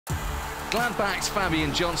Gladbach's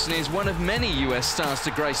Fabian Johnson is one of many US stars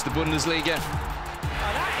to grace the Bundesliga.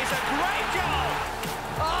 And that is a great goal!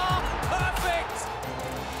 Oh, perfect!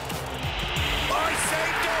 Oh, he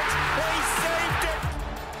saved it! He saved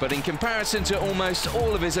it! But in comparison to almost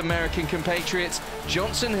all of his American compatriots,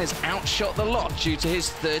 Johnson has outshot the lot due to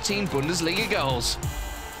his 13 Bundesliga goals.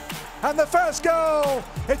 And the first goal,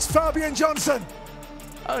 it's Fabian Johnson.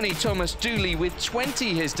 Only Thomas Dooley with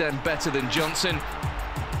 20 has done better than Johnson.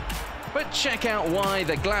 But check out why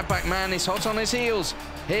the Gladbach man is hot on his heels.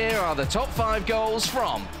 Here are the top 5 goals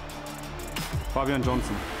from Fabian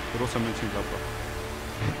Johnson, Borussia Mönchengladbach.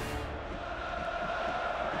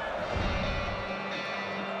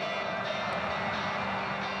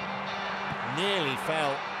 Nearly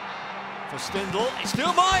fell for Stindl. It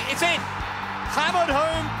still might, it's in! Hammered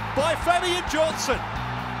home by Fabian Johnson.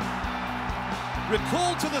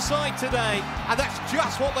 Recalled to the side today, and that's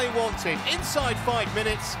just what they wanted. Inside 5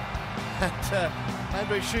 minutes, and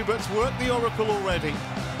Andre Schubert's worked the oracle already.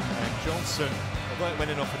 And Johnson, although it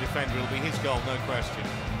went in off a defender, it'll be his goal, no question.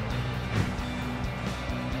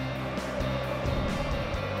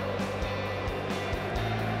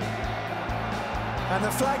 And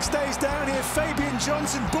the flag stays down here. Fabian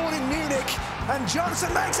Johnson, born in Munich, and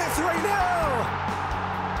Johnson makes it 3-0.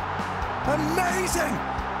 Amazing.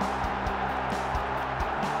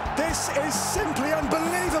 This is simply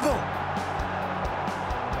unbelievable.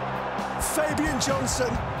 Fabian Johnson,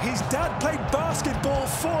 his dad played basketball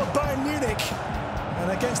for Bayern Munich,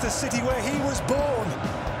 and against the city where he was born.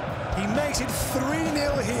 He makes it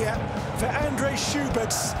 3-0 here for Andre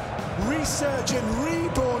Schubert's resurgent,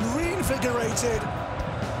 reborn, reinvigorated,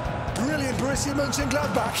 brilliant Borussia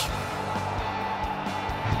Mönchengladbach.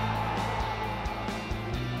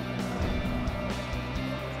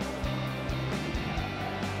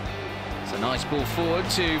 It's a nice ball forward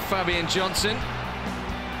to Fabian Johnson.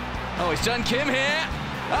 Oh, he's done Kim here.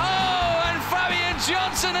 Oh, and Fabian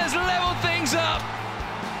Johnson has levelled things up.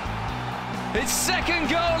 His second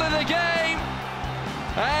goal of the game.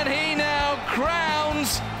 And he now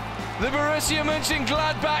crowns the Borussia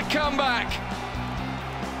Mönchengladbach comeback.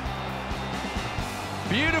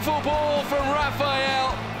 Beautiful ball from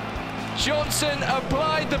Raphael. Johnson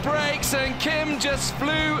applied the brakes and Kim just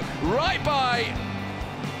flew right by.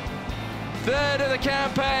 Third of the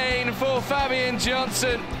campaign for Fabian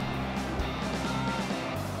Johnson.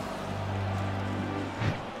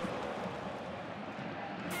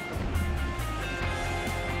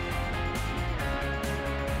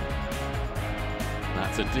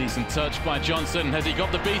 That's a decent touch by Johnson. Has he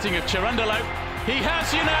got the beating of Cherundolo? He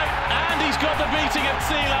has, you know, and he's got the beating of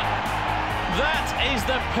Zieler. That is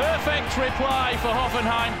the perfect reply for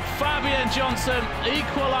Hoffenheim. Fabian Johnson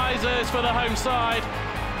equalises for the home side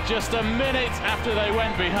just a minute after they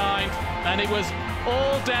went behind, and it was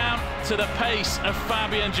all down to the pace of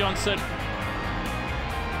Fabian Johnson.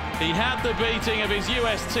 He had the beating of his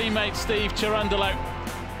US teammate Steve Cherundolo.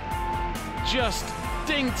 Just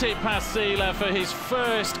dinked it past Zieler for his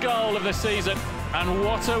first goal of the season, and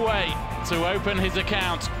what a way to open his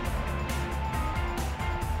account.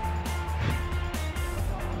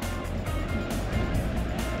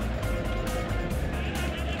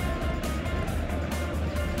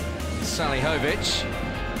 Salihovic.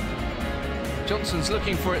 Johnson's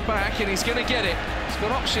looking for it back and he's going to get it. He's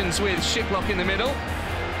got options with Shiplock in the middle,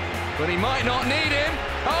 but he might not need him.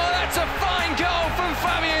 Oh, that's a fine goal from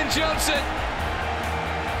Fabian Johnson.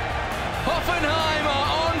 Hoffenheim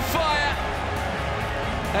are on fire.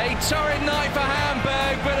 A torrid night for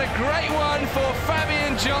Hamburg, but a great one for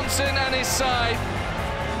Fabian Johnson and his side.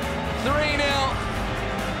 3-0.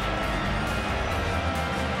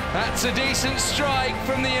 That's a decent strike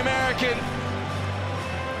from the American.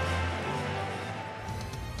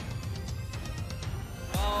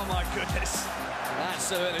 Oh my goodness.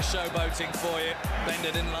 That's a bit of showboating for you.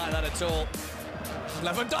 Bender didn't like that at all.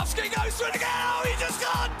 Lewandowski goes through it again. Oh, he just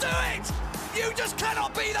can't do it. You just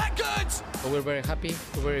cannot be that good. We're very happy,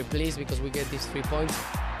 we're very pleased because we get these 3 points.